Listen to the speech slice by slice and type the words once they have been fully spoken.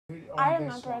I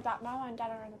remember that Mama and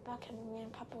Dad are in the back and me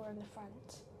and Papa were in the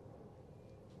front.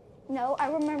 No, I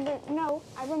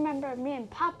remember me and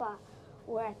Papa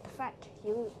were at the front.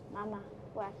 You, Mama,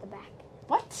 were at the back.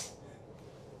 What?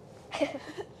 No,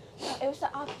 it was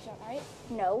the opposite, right?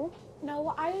 No.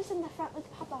 No, I was in the front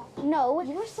with Papa. No.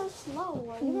 You were so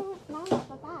slow. You were with Mama at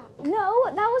the back. No,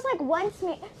 that was like once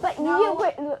me. But No, you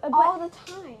were all the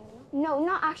time. No,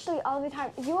 not actually all the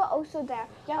time. You were also there.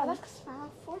 Yeah, that's because Mama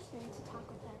forced me to talk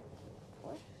with her.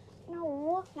 Forced?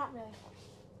 No. Not really forced,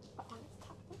 but wanted to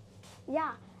talk with her.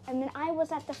 Yeah, and then I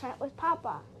was at the front with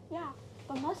Papa. Yeah,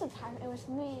 but most of the time it was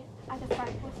me at the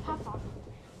front with Papa.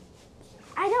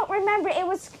 I don't remember. It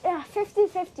was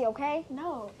 50-50, okay?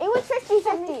 No. It was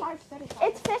 50-50. 75-35.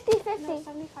 It's 50-50. No,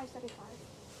 75-35.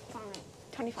 Fine.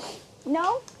 25.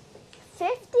 No.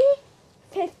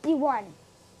 50-51.